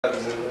No,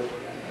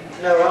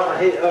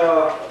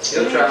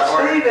 Steve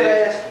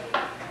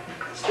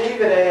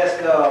had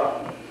asked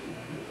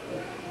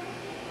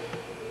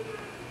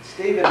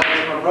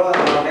my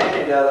brother-in-law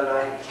Danny the other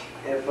night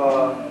if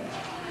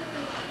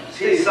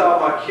he saw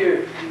my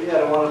cue. He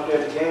had one up there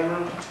at the game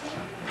room.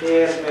 He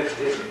asked me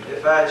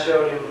if I had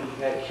showed him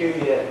that cue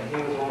yet, and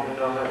he was wanting to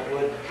know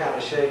what kind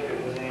of shape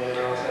it was in, and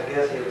I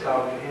guess he was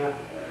talking to him.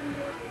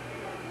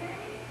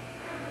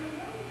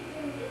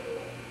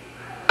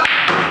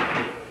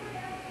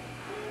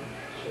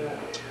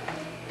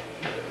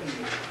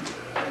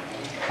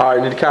 Alright,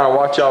 you need to kind of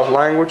watch y'all's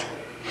language.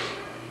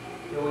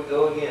 Here we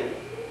go again.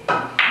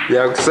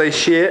 Y'all can say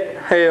shit,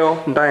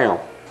 hell, down.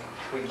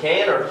 We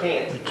can or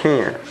can't? You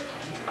can.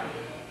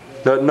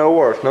 No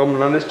worse.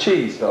 None of this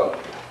cheese stuff.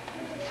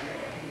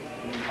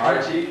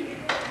 Alright, cheese.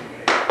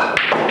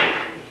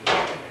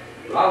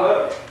 I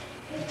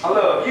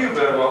love you,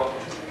 Bilbo.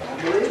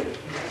 Believe it?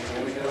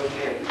 Here we go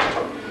again.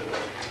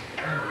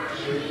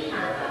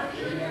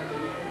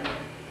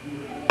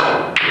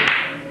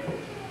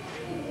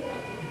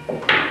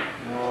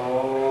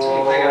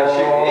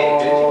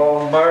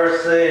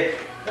 Mercy.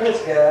 This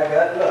guy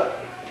got luck.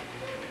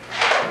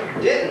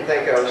 You didn't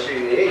think I was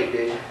shooting the 8,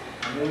 did you?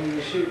 I knew you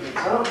were shooting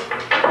something.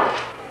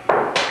 I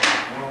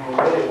don't know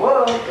what it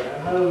was, but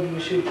I know you were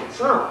shooting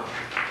something.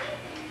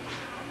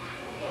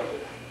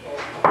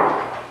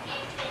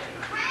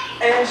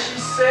 And she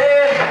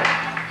said,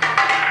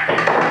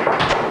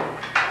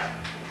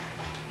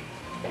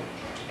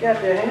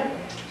 Got your hand?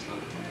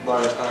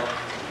 Larry's thing.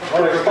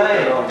 Larry's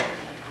thing.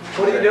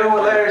 What are you doing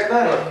with Larry's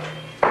thing?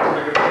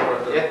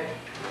 Yeah.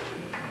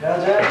 Now,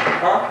 Jack?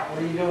 Huh? What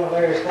are you doing with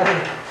Larry's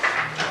thing?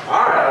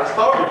 Alright, let's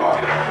talk about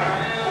it.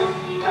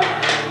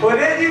 Well,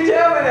 didn't you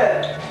tell me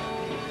that?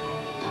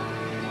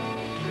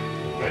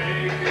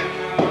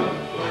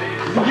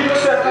 You look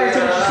at that thing,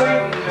 see what you see?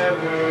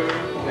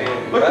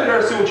 Look at her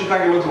and see what you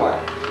think it looks like.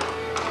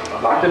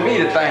 Like to me,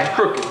 the thing's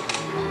crooked.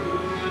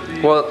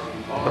 Well,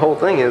 the whole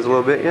thing is a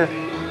little bit, yeah.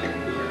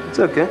 It's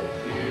okay.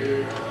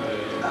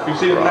 You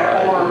see from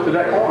that corner to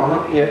that corner,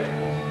 huh? Yeah.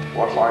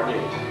 Watch like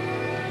it.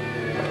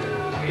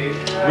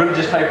 Really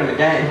just taping the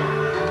game.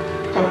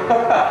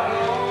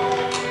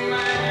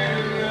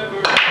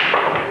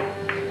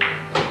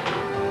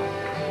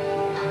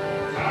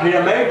 He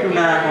done made 2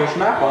 9 for a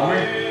snap on me.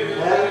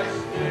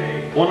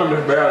 One of them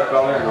just barely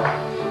fell in though.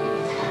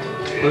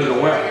 This is a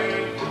win.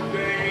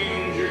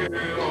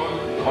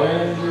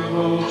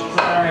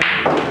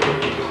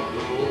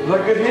 Is that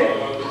a good hit?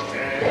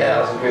 Yeah,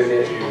 that's a good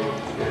hit.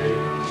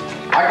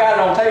 I got it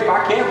on tape, I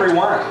can't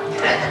rewind.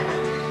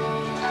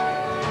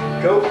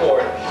 Go for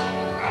it.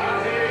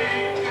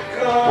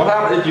 What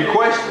happens if you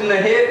question the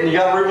hit and you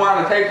gotta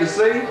rewind the tape to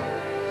see?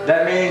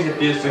 That means if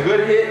it's a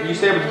good hit and you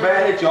say it was a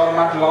bad hit, you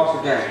automatically lost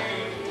the game.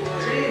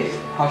 Jeez.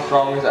 How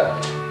strong is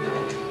that?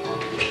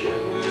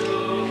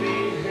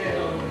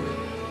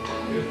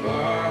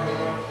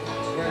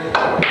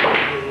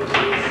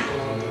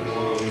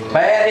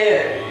 Bad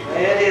hit.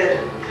 Bad hit.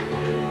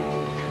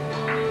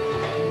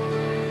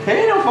 He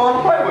ain't no fun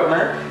to play with,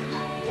 man.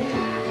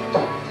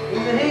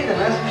 He's a heathen,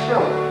 that's for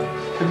sure.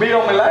 He beat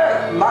on me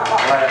last, not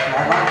last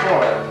night, not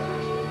before that.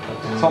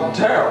 Something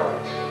terrible.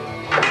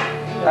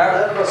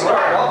 Let's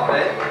start off,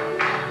 man.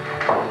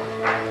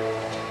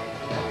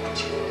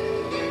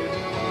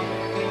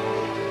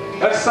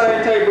 That's the same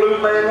tape Blues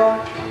Man on?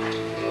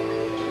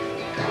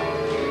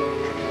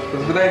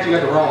 Because if it ain't, you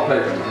got the wrong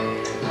tape in there.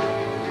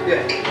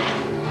 Yeah.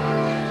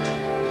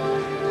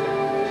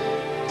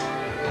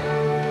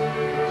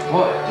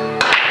 What?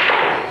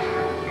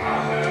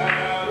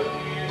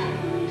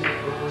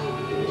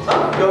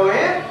 Go in.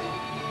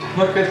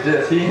 Look at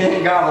this, he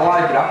ain't gotta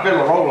like it. I feel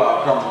a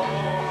rollout coming.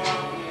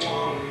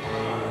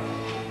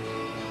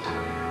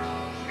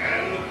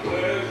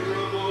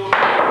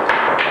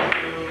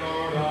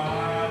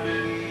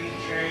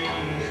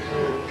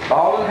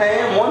 Ball in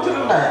hand, 1 to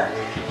the 9.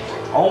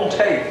 On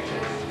tape.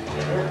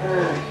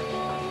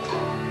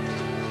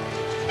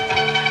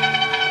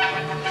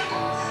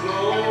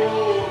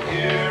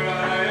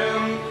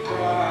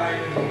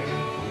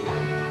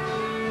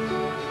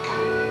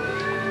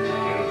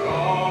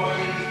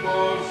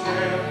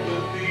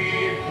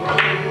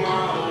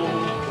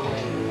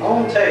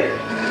 On tape.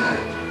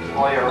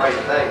 Oh, you're right,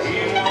 thanks.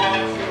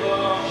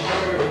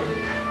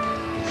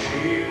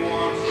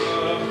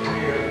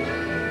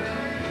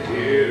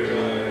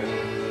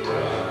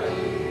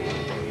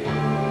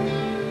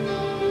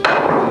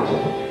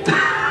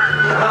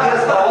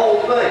 That's the whole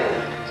thing.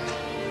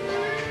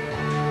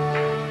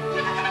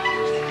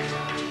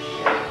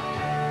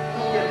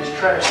 Let's get this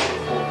trash in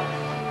for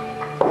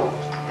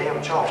damn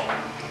chalk.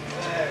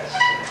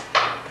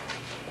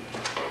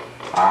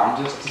 I'm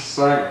just the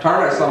same. Turn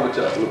that son of a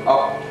bitch up.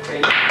 Oh.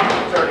 Hey,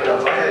 turn it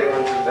up. I had to go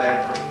into the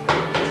bathroom.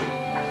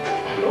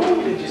 Oh,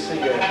 did you see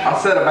that? I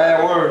said a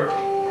bad word.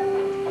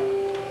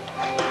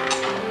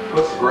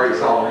 What's a great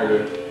song here,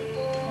 dude?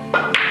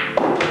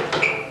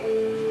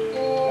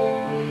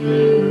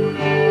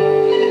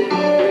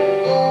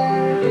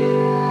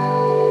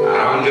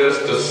 I'm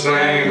just the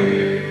same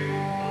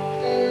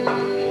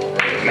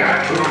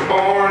natural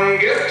born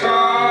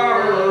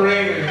guitar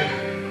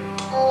ringer.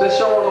 Just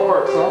show her the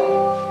works,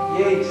 huh?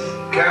 Yes.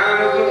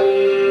 Kind of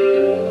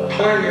a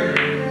clinger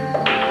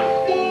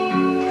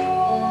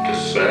to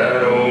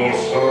sad old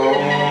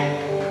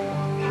song.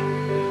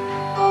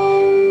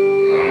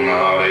 I'm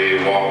not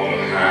a walk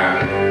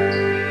behind.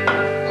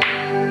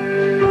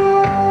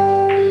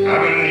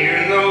 I'm a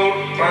new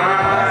note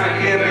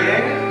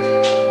finder.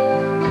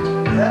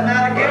 Is that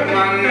not a But given?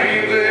 my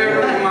name's a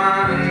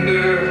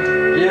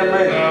reminder Yeah,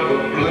 man. of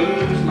a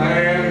blues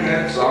man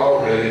that's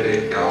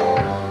already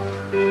gone.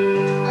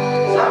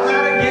 Is that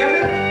not a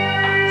given?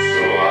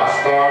 So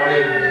I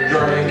started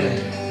drinking.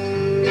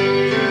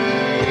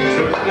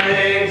 Took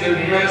things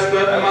that messed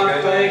up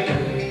my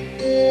thinking.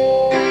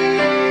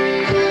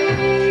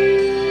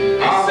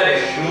 I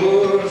was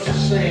sure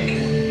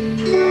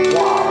sinking.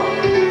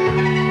 Wow.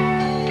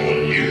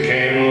 When you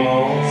came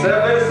along,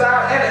 7 in the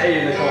south and 8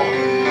 in the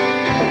corner.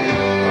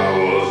 I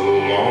was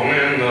alone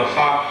in the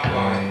hot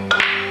light.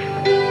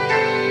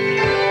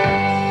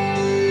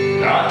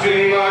 Not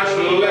too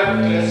much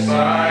left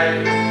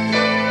inside,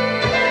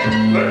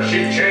 but she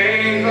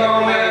changed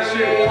on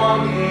that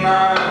one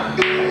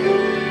night.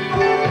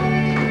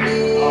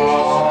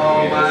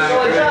 Oh my So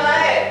it's goodness. not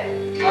that.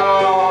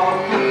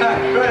 Oh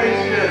my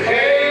gracious.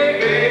 Hey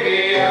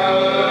baby, I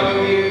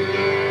love you.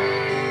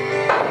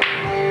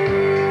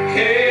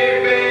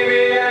 Hey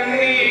baby, I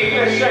need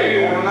Let's shake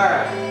it you. one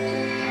night.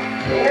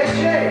 Yes,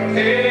 shake.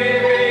 Hey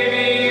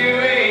baby,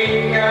 you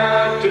ain't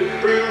got to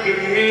prove to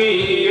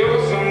me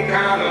you're some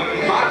kind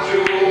of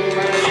macho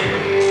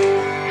man.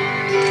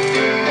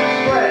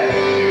 Spread.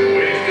 You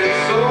wasted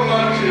so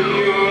much of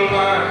your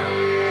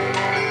life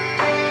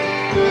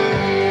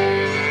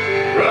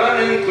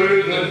running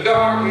through the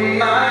dark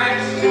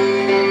nights.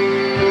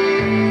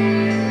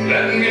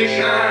 Let me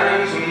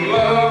shine some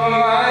love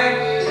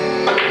light.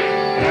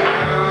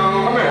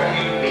 Come here.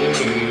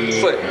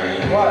 Sit.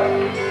 What?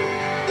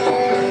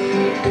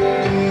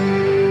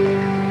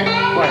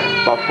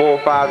 About 4 or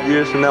 5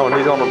 years from now when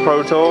he's on the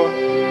pro tour,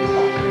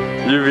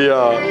 you be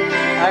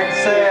I can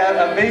say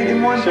I beat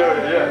him one sure,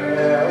 time. yeah.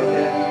 Yeah,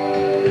 okay.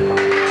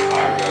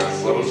 I got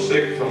so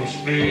sick from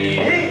speed.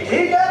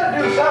 He got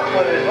to do something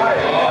with his life.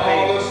 I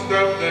All mean, the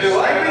stuff that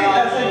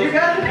I said, you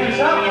got to do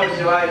something with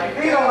your life.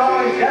 You beat on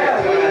all these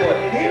guys. You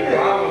need to.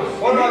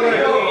 What am I gonna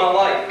do with my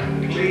life?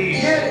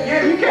 Please.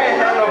 You can't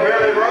handle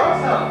Billy, bro.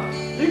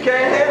 You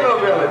can't handle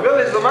Billy.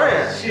 Billy's the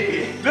man.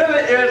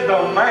 Billy is the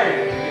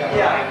man.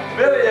 Yeah.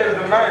 Billy is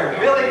the man.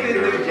 Billy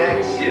couldn't do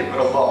jack shit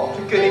with a ball.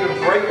 He couldn't even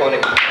break on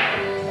it.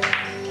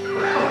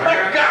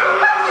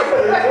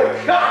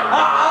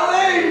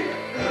 Golly!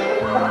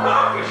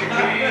 But you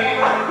can't do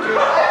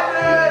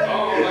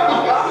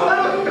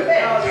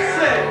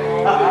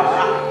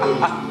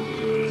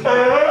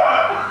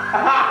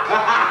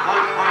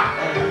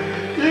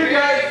You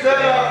guys set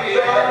up,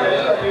 son.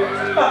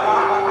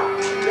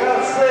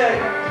 You're sick.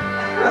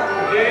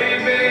 Hey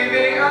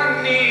baby,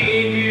 I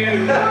need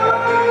you.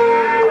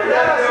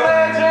 That's a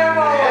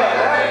sledgehammer.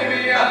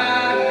 Baby, I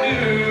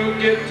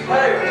do get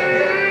tired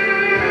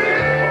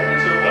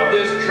of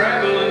this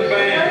traveling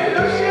band.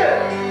 No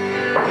shit.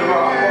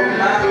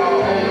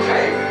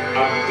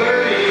 I'm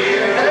 30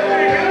 years That's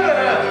pretty good,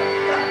 huh?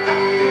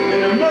 In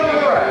the middle of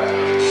the ride.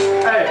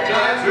 Hey,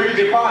 read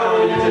the partner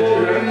when you get to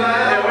it.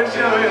 Hey, what's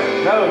your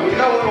name? No, we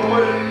know what I'm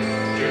with.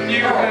 You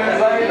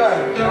That's have how you know.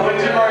 I'm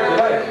with you right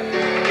today.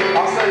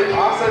 I'll say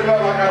it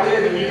up like I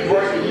did, and you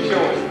work it, you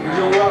show it. You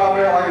do well out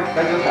there like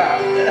that just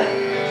happened.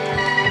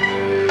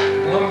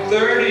 I'm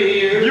 30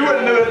 years. You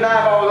wouldn't do it now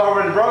if I was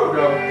already broke,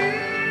 though.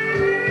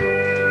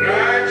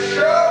 Night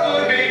sure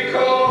would be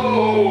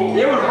cold.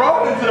 It was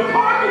rolled into the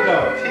pocket,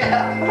 though.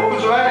 Yeah. What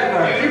was that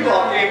now? You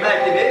all came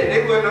back and did it.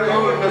 They wouldn't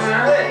have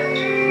split.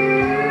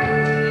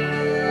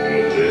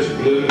 This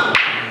blue.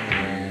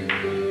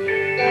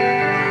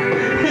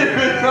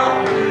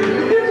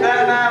 If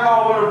that 9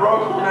 ball would have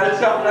broke on that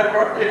shot that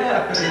right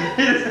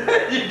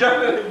there, you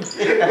done it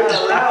again.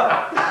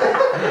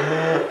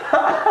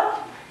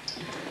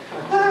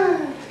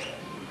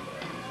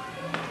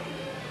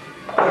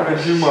 That been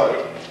too much.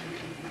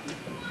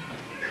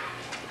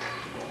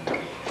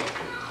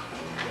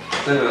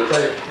 End of the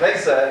tape. They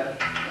said.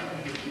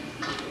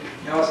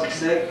 Y'all some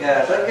sick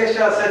guys. I guess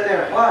y'all sat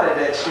there and plotted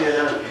that shit,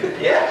 huh?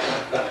 Yeah.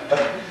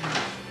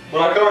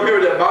 When I come here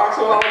with that box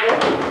a while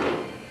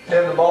ago,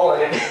 Had the ball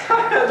in it.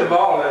 I had the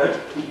ball in it.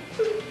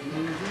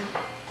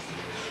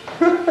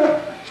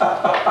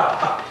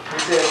 He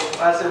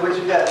said, I said, what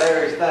you got,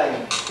 Larry's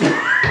thing?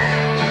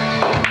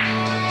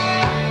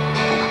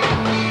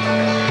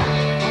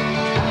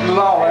 It was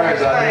all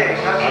Larry's Larry's idea.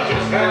 thing. I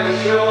just had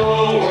to show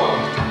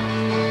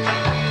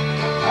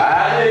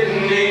I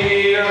didn't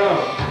need 'em.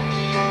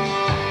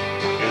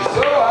 And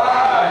so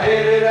I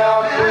headed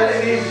out I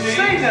didn't even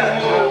see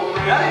nothing.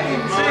 I didn't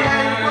even see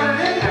how you put it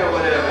in there or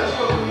whatever. That's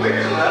what was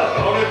weird about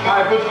it.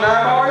 I put the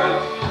 9 ball in?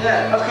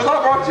 Yeah. That's because I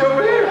brought you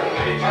over here.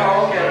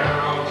 Oh, okay.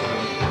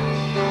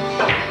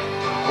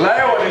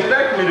 Larry wasn't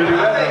expecting me to do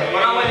that.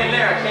 When I went in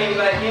there, I came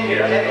back in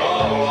here. I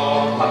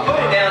put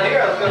it down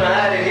here. I was going to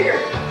hide it here.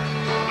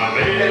 I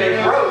made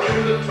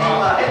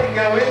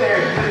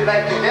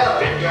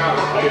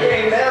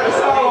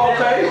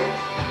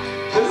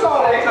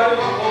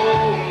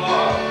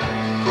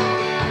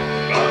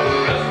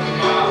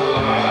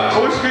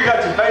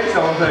your face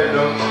on tape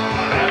though.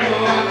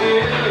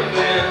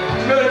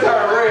 It's gonna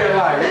turn red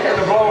like it's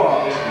gonna blow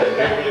up.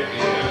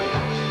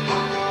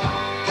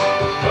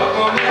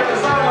 Never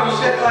saw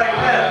no shit like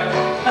that.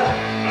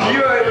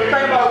 You ain't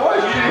think about what?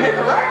 You didn't hit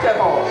the rack that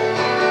hard.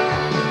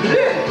 You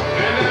didn't.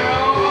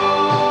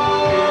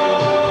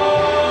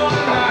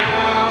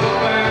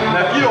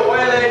 Now if you don't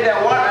waylaid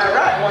that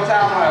rack one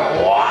time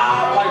like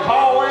wow, like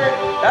hallway,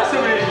 that's who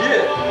we need to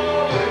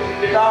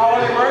get. Got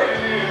hardly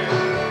break.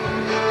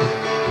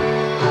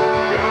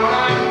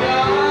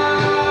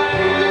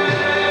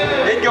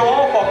 It'd go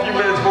on for a few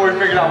minutes before he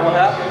figured out what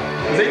happened.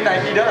 Cause he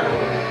think he done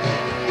it.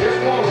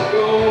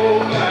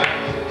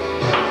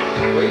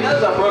 Well, he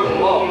knows I broke the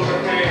law.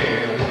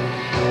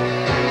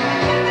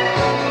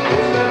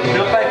 You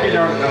don't think he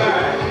learned it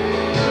though?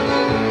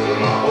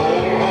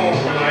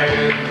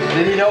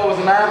 Did he know it was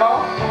an iron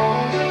ball?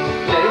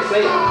 Yeah, he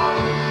said it.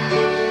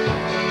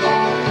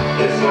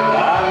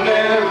 I'll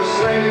never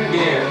sing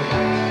again.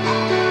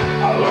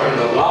 I learned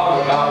a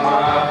lot about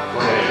my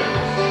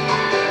friends.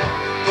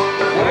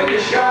 When you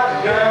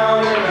shot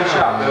down in the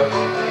Shot, Bill.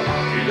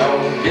 you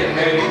don't get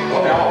many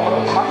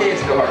calls. My head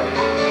still hurts.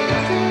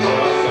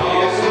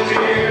 Saw some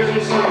tears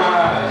in some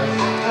eyes.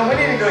 No, we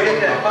need to go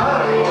hit that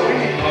fire. We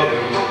need to Mother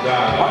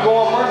died. I'm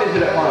going Monday to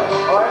that farm.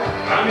 Alright?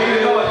 I need to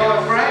know what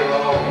you're Frank?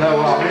 No,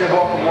 I'm here to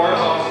walk from work.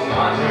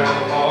 my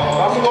grandpa.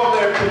 I'm gonna go up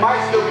there. It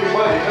might still be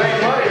money. If it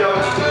ain't money though,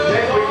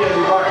 next weekend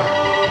we right.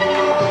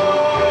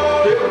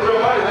 If it was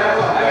real money, that's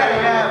I got a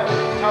guy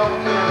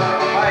talking to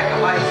Mike. I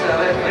might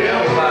sell it, but you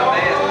know about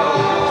bass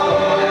boats and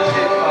stuff on that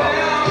tip pole.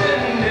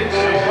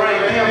 Don't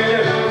bring him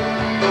too.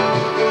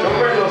 Don't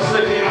bring no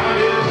sick in.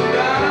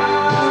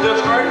 Still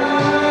straight?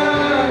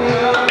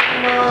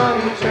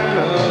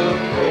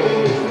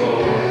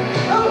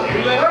 Oh,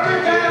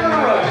 third time in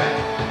a row.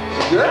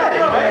 Good.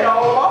 You made it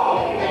all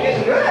along.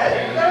 Getting good.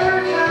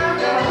 Third time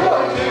in a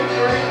row. 2,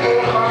 3,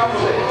 4,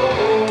 5, 6.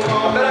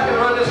 I bet I can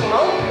run this one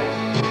over.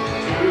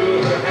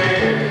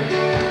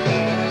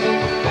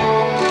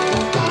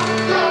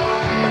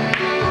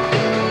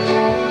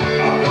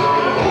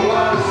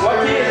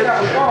 What kid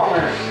got the phone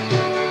there?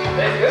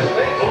 That's good,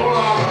 man.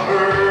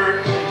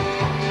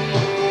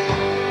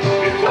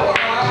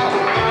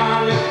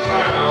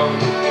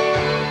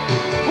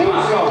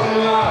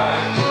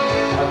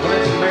 I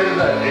glitched the mirror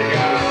today.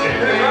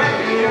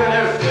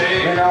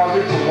 And I'll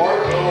do some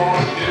work.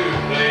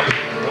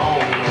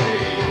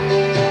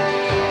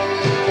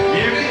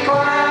 You can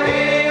climb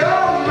any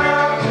old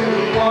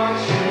mountain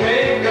once you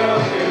make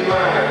up your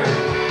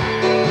mind.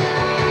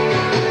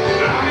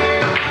 I'm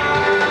in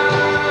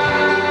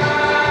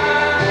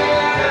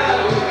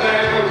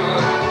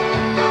Alabama,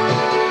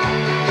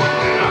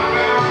 and I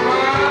found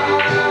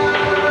mine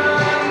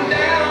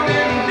down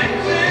in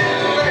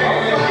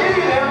Dixieland.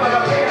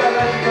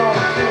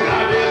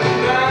 I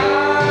didn't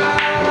die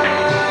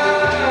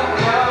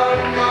out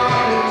in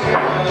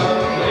Montana,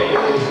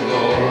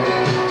 Lord.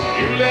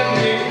 You let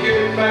me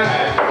get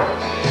back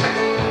to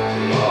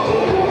my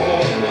old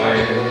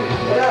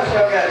homeland. What else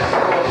y'all got to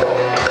store for?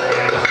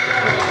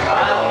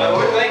 I don't know,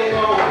 we're thinking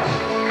on.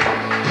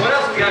 What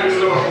else we got in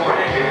store for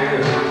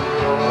you?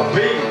 A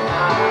beat.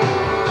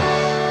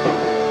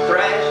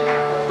 Thrash?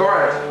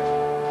 Thrash.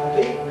 A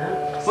beat,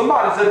 no?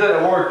 Somebody said that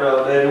at work the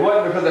other day. It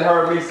wasn't because they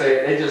heard me say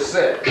it. They just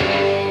said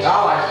it.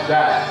 I like to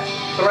die.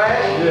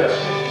 Thrash?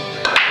 Yeah.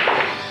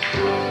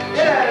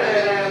 Get out of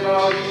there, damn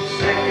ball, you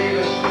sick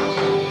even.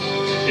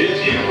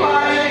 If you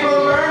fly in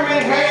from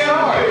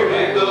Birmingham, we're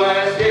at the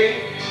last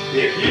gate.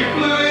 If you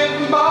flew in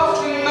from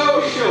Boston,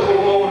 no show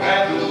won't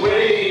have to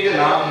wait.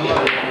 And I'm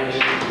learning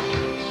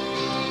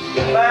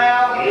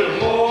Foul. a little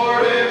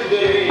more every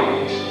day.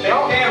 Hey,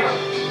 Cameron.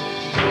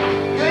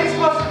 You ain't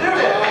supposed to do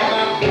that,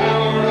 man.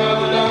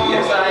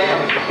 Yes, I am.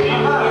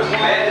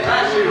 Bad as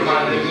I shoot him,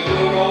 I do.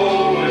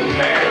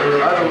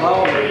 I don't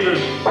know.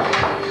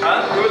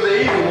 It was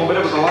the easy one, but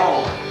it was a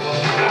long.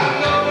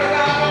 I know that I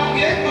don't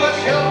get much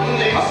help from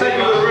these. I think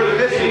you would really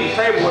miss the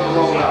table with the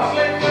roll out.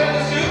 Slick when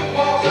the soup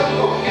walks up,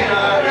 and I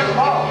hear the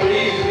ball,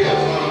 please get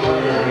some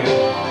learning.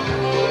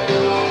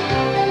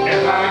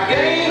 If I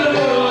gain a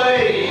little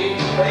age,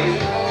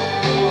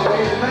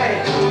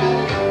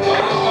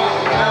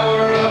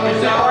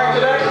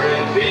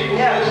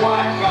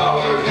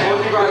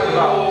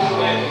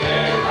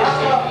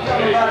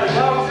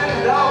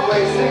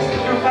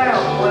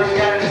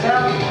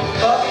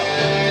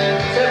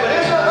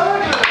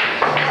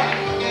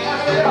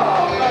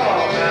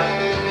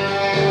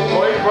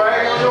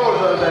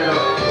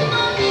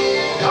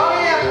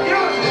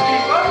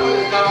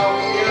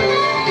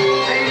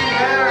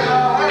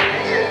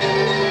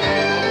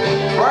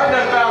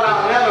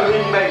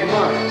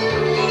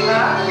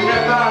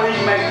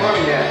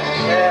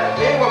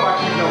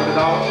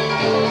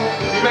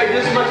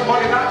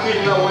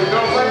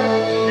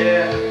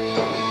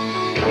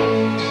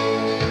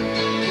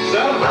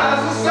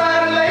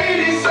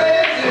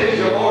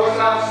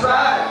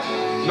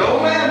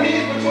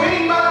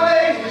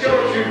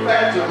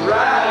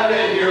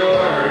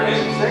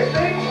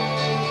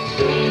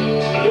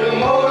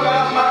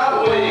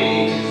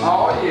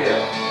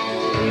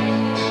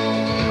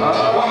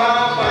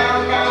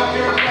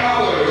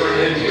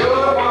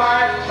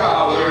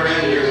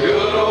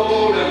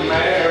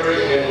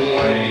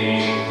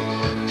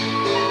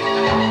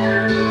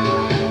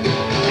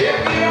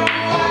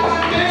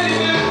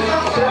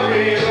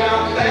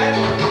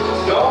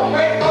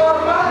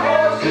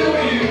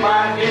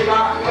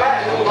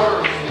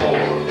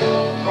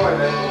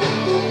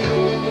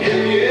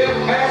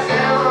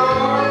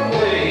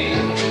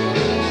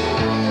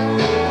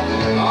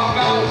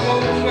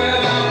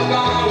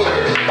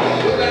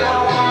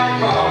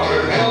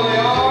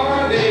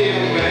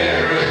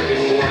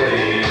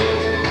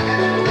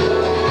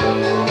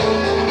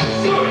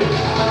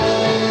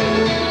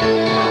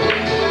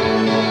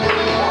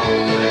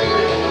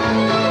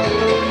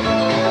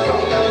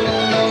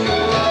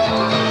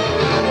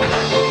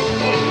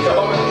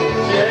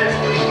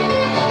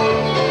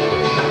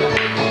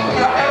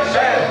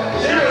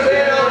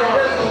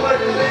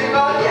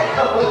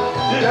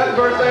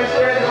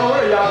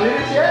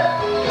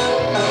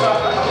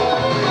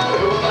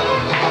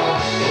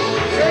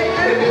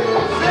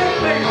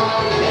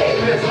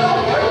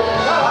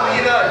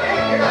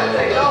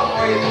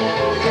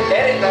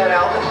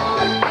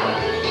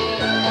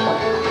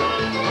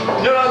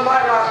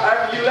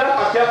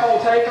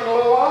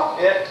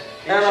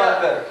 You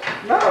shot better.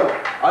 No,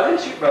 I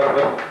didn't shoot better,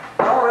 but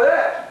not only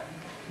that.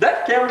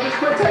 That camera just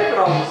quit taping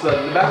all of a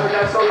sudden. The battery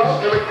got so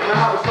low,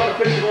 now I was trying to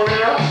finish going in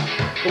and out.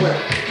 Come here.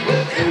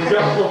 It was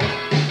jumping.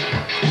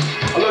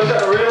 I looked at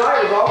the real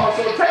light, it was off,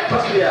 so the tape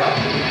must be out.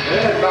 And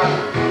it had about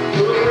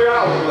 2 or 3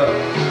 hours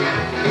left.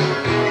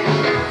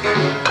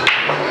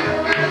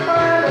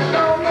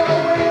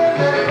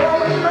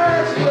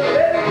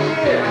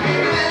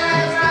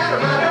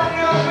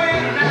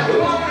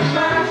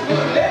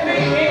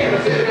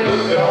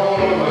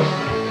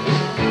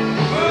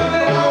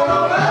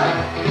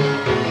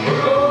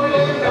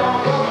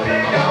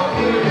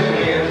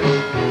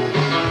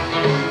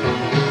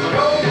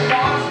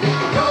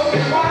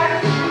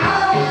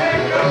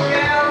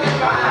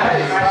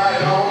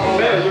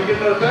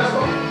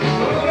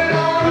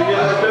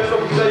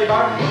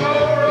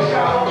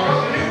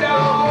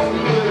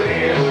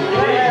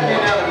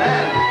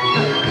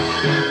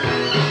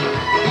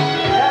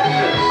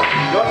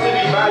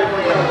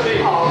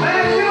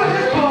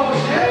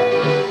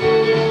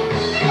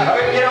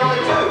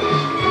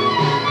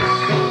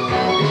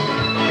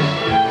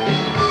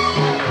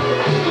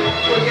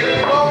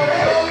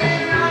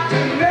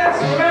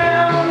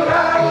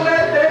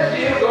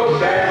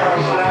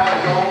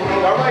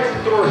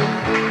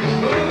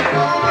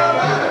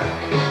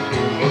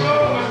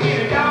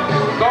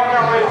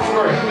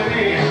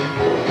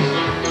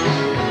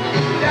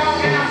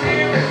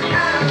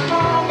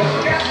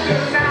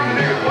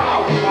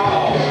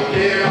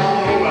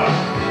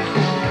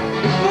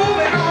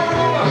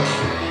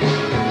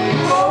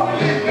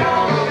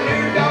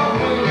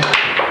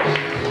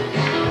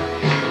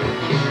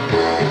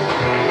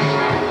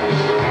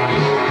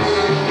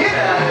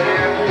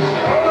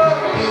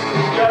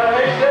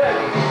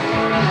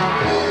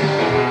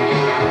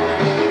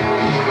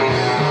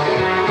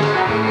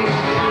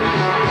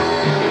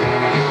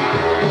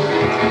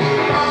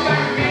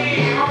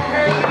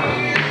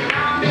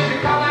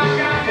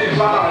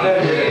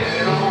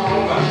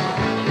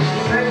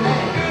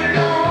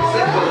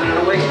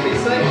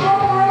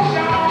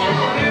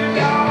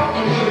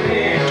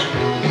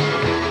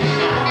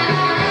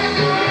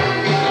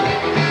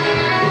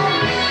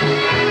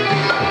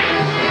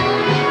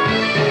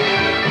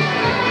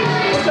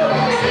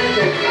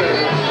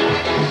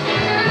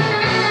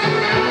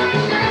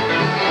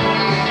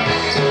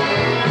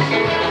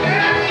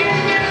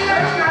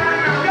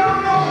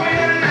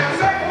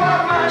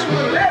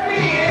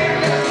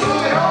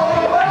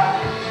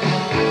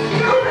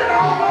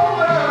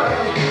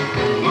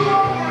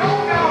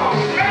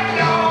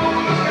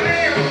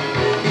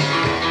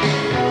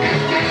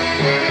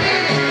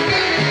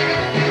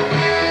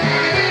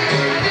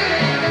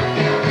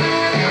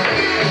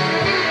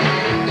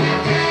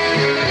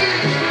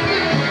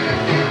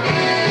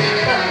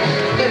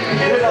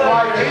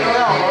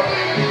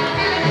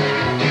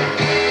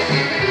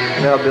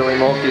 Now Billy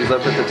Mulkey's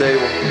up at the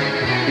table.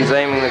 He's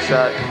aiming the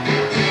shot.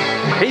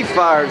 He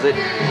fires it.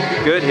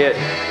 Good hit.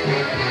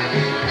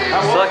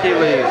 Sucky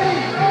lead.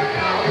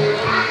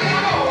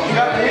 You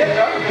got the hit,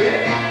 that was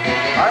good.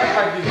 I didn't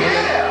think you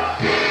did.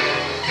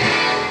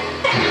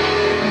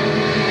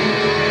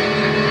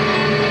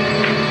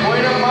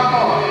 Point up my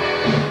arm.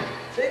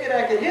 Figured I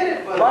could hit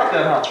it, but Like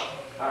that, huh?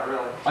 not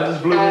really. I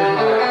just blew his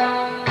mind.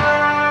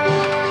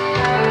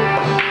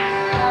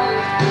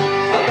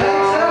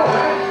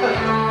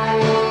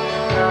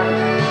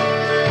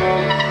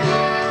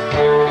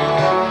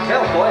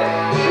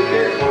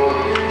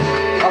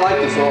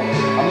 I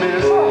mean,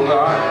 the song's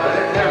alright.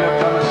 They never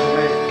done it for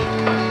me.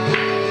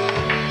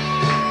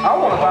 I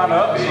want to find the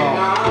other song.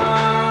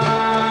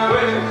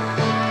 Which one?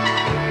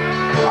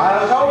 I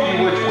told you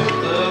which one.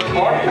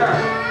 Party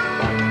time.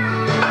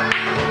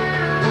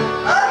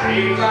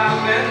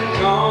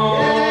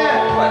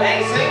 Yeah. What,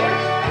 ain't singing?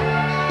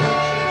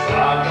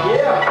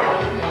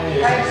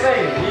 Yeah. Ain't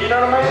singing. You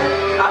know what I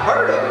mean? I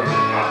heard of it.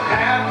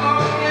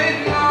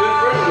 Good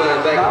friend of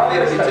mine back in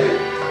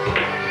 52.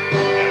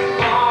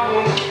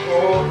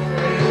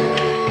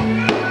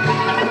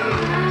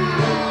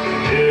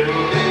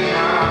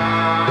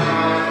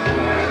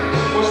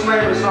 What's the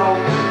name of the song?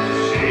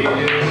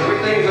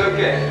 Everything's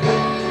okay.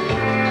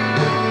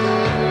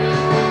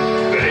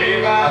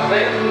 I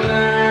think.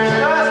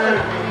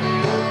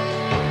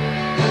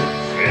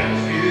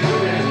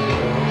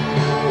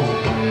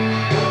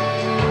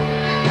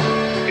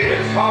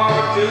 It's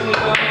hard to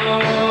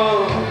love.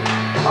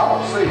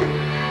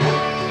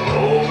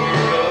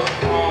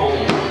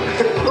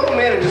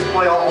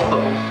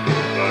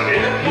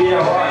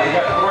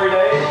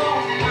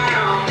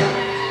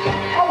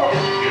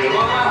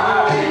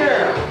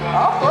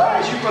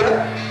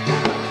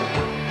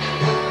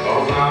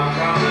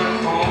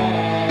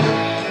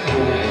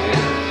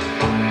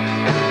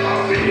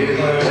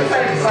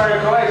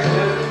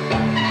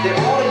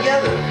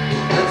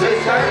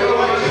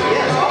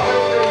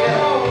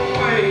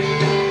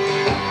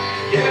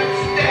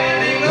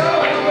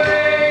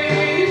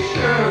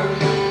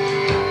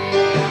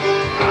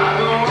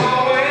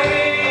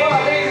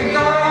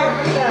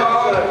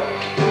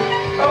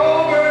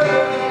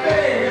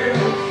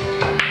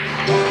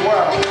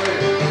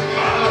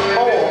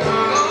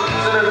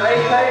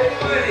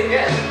 tape?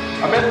 Yes.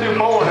 I've been through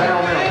more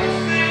now, man.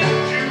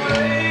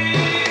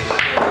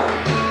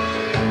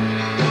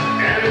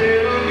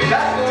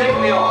 That's take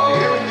me off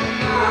here.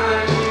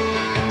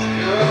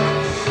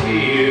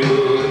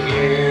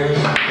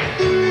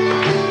 Do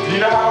you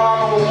know how long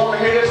I want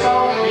to hear this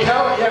song? Do you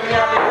know it? You have any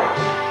idea?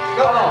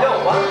 Go on, go.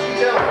 Why don't you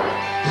tell me?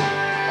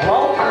 A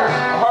long time.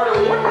 I heard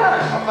it one time.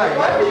 I think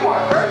Why do maybe you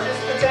want to purchase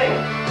the tape?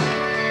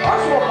 I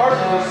just want to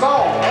purchase the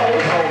song. I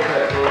don't know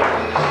that.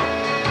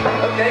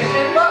 Okay,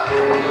 $10.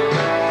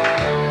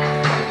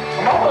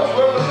 I'm almost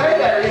willing to pay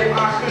that if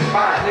I could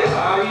find it.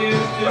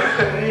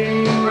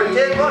 For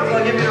 $10,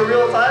 I'll give you the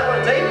real title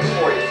and tape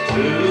for you.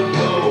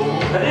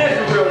 That is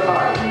the real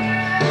time.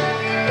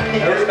 You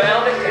just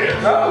found it?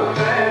 No.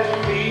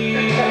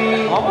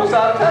 I'm almost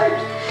out of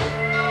tapes.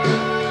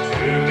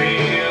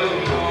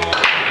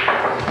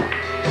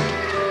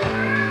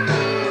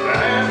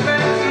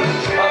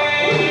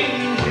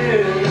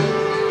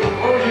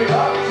 What was you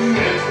up to?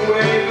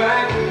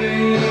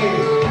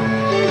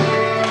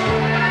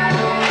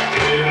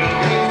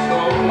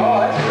 Oh,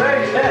 that's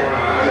great. Yeah.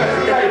 That's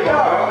a great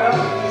car.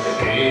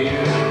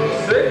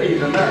 Sick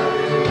even there.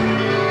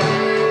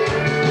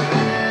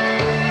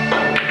 1,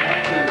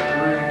 2,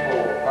 3,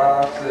 4,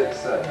 5, 6,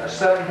 7. There's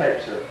 7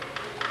 tapes here.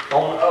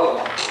 On the other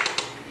one.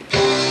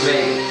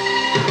 Maybe.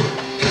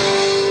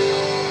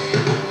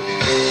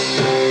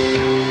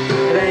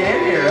 It ain't in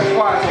here. That's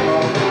why it's on the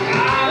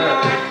other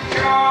one.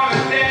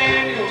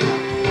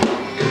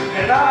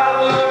 And I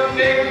love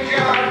Big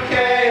John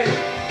Cash.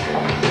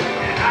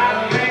 And I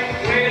make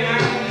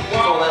women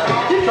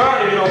walk Keep trying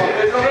to get on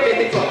this. Don't let me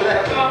think something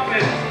else. up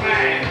and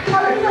smash.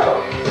 How do you know?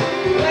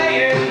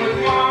 Playing with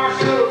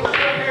Marshall,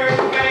 sugar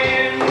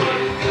playing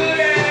was good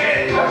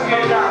at. That's no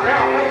doubt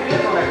now. I think it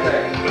is on that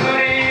thing. But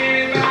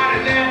anybody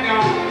that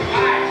don't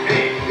like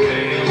Big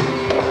William,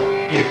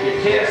 you can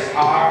kiss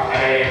our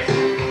ass.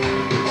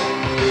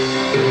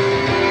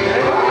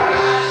 I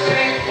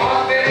think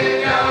what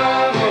they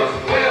done was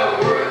well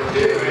worth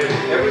doing.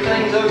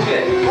 Everything's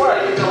okay. What?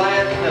 It's the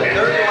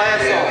third and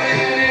last song.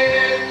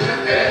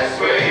 That's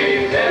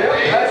way, that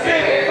way. That's it.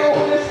 It's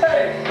on this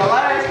tape. The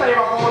last tape I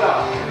pulled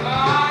out.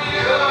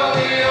 You're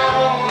the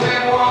only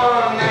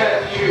one that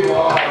you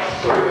are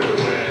true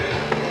with.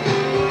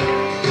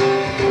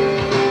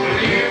 When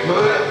you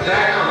put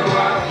down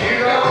what you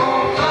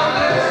don't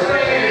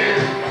understand.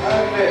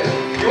 Okay.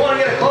 You want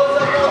to get a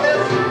close-up on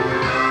this?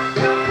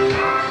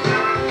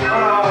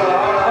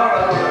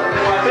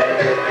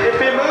 If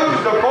it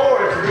moves the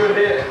board, it's a good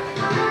hit.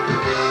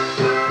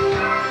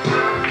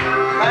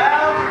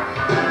 Al,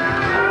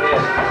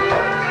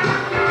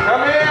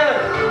 come in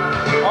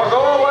or go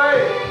away.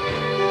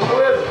 Who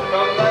is it?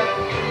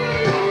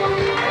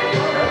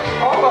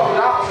 All of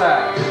them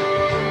outside.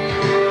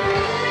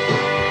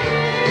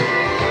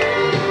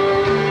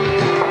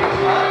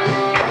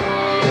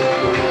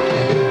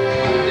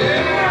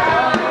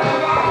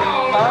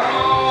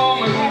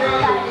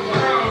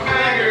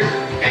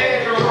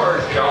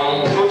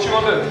 What you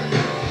want to do?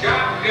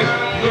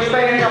 You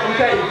stay here on the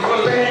table. You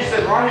want to stay here? You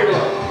sit right here.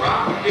 Look.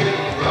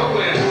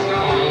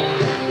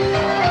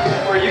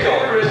 Where you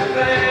going?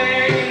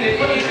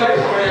 Put this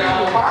table where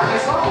you'll find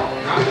this song.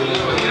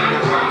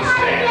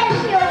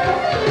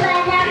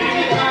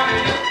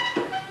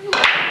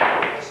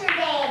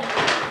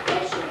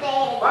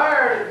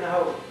 Fire in the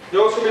hole. You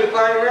know what's going to be the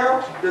thing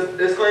now?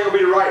 This thing will be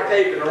the right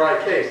tape in the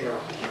right case now.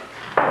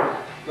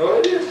 No,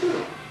 it is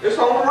too. It's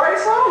on the right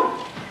song.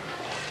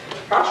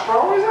 How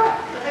strong is that?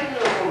 I think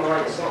it's on the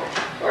right song.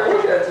 Like,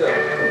 look at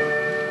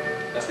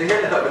that. That's the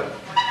end of it.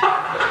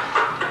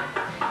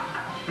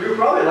 You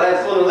probably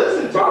last one to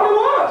listen to. Probably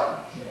was.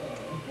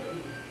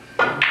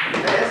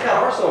 Hey, that's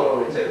got our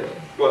song on it too.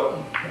 What?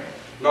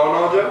 No,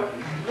 Joe?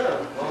 No,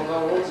 I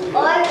want to.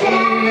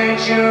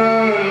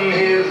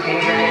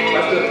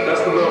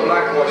 That's the little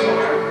black boy song,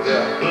 right?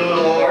 Yeah.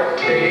 Lord,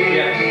 take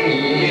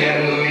me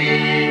and lead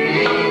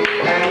me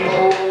and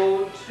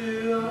hold to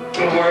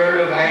the word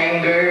of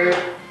anger.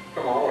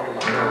 Come on,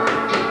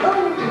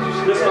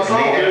 This is my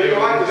song, dude. You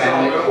like this song,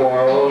 Family bro?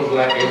 quarrels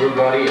like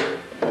everybody else.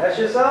 That's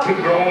your song?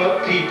 Grown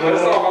up people.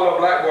 This song, my little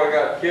black boy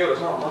got killed or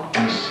something,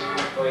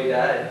 huh? Oh, he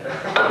died.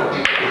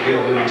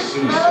 Hillbilly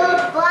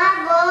suicide.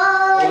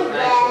 Wasn't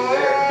actually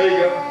there. There you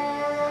go.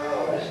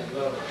 Oh, that's just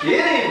love.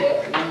 Get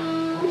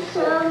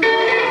him!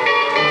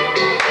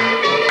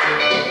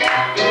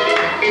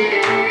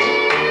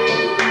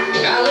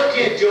 Now look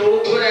here, Joe,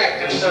 quit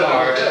acting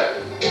smart.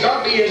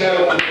 Stop being that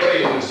old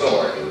brazen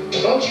sort.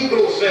 Don't you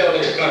go sell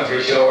this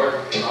country short.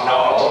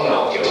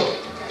 No, Joe.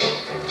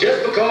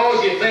 Just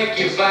because you think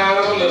you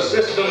found the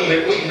system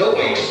that we know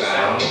ain't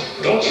sound,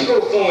 don't you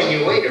go throwing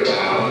your weight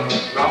around.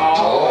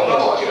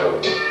 No, Joe.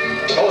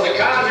 Cause the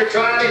Kaiser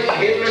tried it, and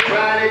Hitler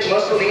tried it,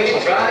 Mussolini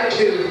tried it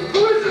too.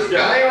 Who is this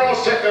Now guy? they all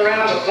sitting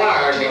around the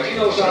fire, and you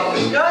know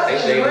something? They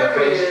say no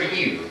place for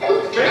you.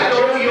 Now,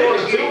 Joe, you ought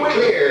to get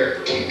clear.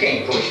 You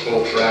can't push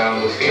folks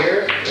around with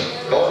fear.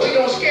 Cause we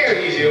don't scare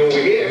easy over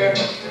here.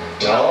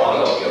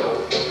 No,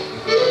 Joe.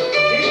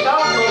 He's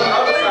talking on the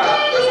other side.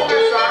 That's on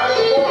this side of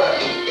the board.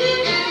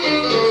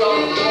 He's on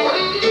the board.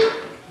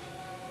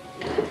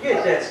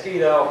 Get that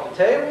skeeter off the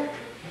table.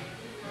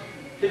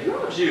 He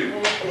loves you.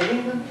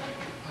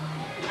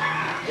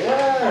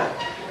 Yeah.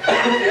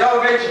 The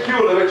elevator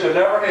fuel limit, you'll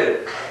never hit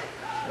it.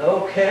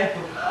 Okay.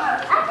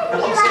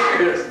 I'm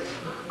serious.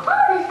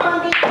 Cold is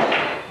gonna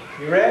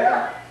be. You ready?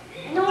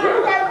 The one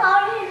who's so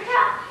cold in his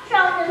truck,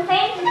 shows his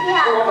face and see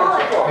how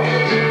cold.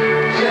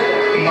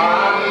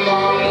 My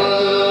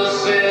mama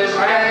says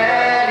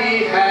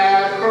Daddy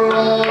has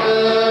brought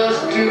us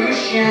to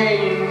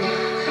shame,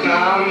 and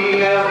I'm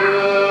never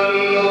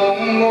no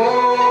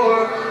more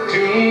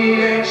to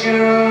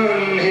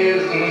mention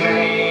his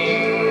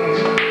name.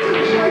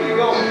 Where you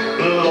going?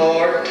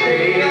 Lord,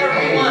 take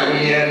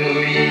me and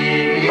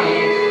lead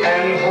me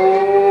and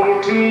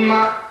hold to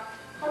my.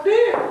 I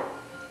did.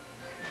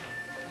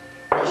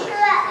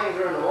 Things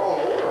are in the wrong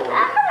order. I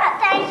forgot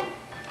things.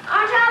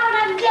 Aren't y'all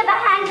gonna give a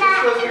hand It's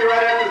supposed to be out?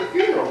 right after the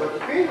funeral, but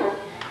the funeral.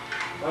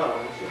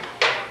 Oh,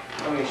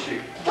 let me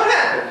shoot. What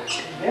happened?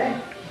 Yeah.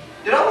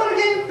 Did I win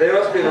again? They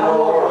must be in the wrong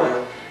order,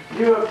 man.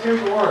 You up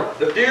 2-1.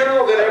 The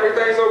funeral, then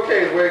everything's okay,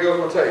 is the way it goes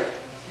on tape.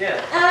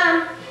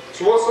 Yeah.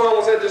 So what song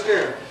was that just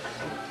then?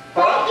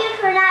 Thank you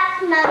for not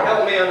smoking.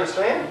 Help me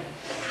understand.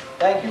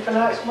 Thank you for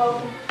not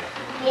smoking.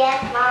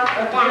 Yes, Mom,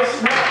 for If you that. just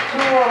smoke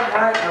 2 more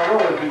nights in a row,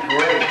 it'd be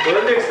great. Well,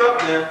 they're mixed up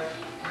then.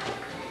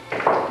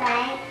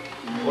 Thank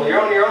Well,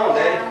 you're on your own,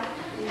 Daddy.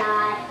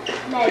 not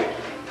smoking.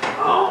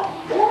 Oh,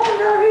 come on,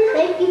 girl, here.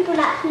 Thank you for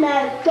not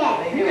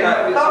smoking. You can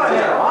have thought I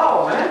had them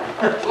all, man.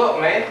 Look,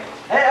 man.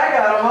 Hey, I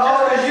got them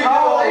all. Just because you do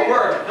all the here.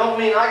 work, don't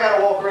mean I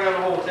gotta walk around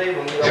the whole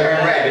table and get all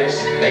Darn rabbits,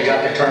 they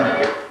got the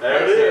tournament.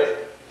 There it is.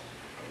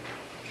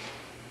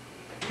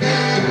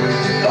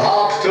 The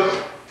Hawks took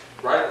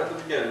Right at the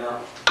beginning, huh?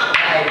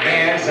 my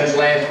band since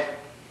last.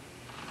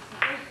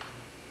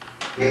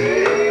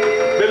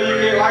 Billy, you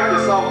can't like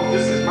this song.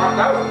 This is my,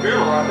 that was a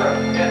funeral right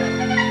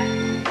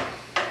there.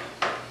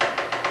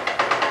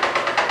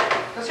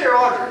 Let's hear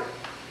Audrey.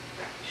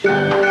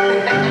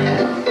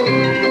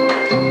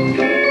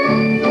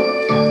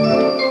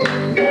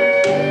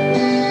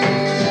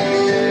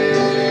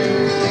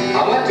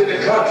 I went to the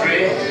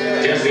country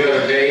just the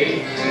other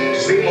day to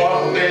see my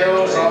Uncle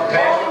Bill's on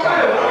past the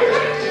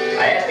time.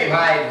 I asked him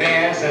how he'd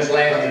been since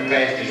last he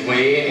passed his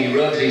way, and he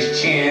rubs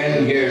his chin,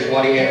 and here's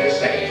what he had to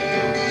say.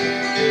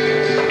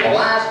 My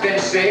wife's been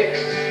sick,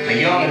 the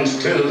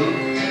young'uns too,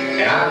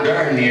 and I'm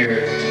darn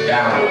near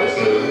down with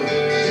the flu.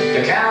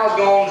 The cow's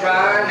gone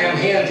dry and them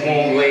hens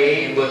won't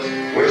lay, but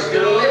we're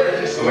still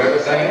living, so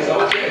everything's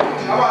okay.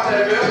 How about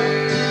that,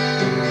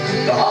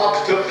 Bill? The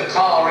Hawks took the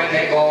collar and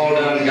they all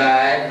done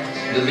died.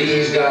 The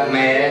bees got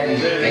mad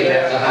and they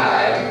left the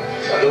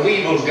hive. The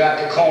weevils got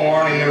the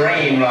corn and the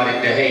rain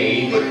rotted the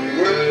hay, but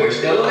we're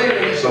still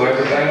living, so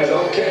everything's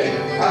okay.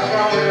 What's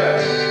wrong with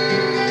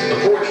that?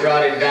 The porch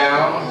rotted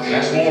down,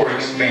 that's more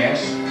expense.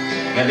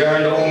 The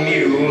darned old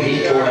mule,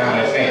 he tore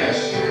down the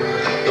fence.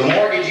 The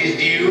mortgage is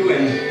due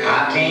and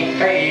I can't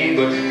pay,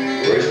 but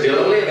we're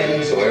still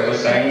living, so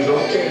everything's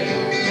okay.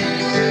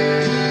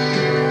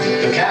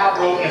 The cow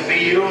broke in the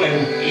field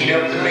and eat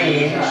up the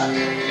beans.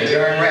 The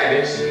darn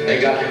rabbits, they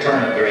got the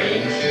turnip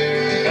greens.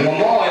 And my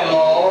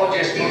ma-in-law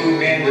just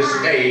moved in to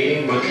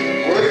stay, but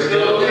we're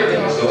still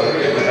living, so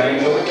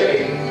everything's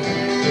okay.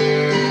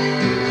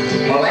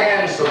 My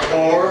land's so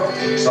poor,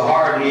 so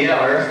hard and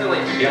yeller,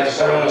 you have to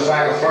sit on a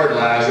sack of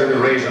fertilizer to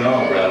raise an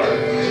umbrella.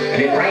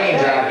 And it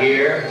rains out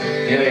here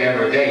nearly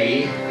every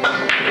day.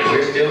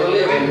 We're still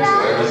living, so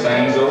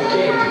everything's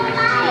okay.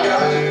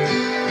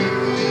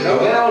 The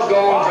well's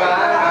gone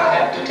dry, and I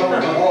have to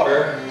tote the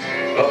water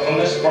up from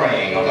the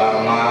spring about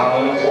 1.25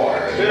 miles.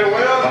 Yeah,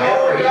 well, My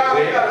helper, he we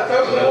quit, got to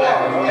tow so the the lack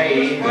water. of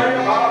pay, but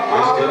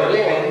we're still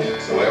living,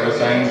 so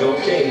everything's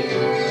okay.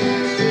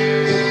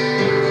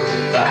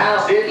 The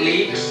house, it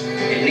leaks,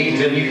 it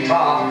needs a new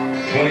top.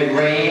 When it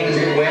rains,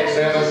 it wets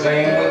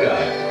everything we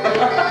got.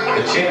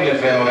 The chimney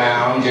fell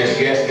down just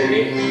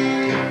yesterday.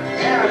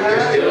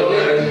 We're still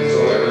living,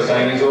 so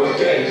everything's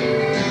okay.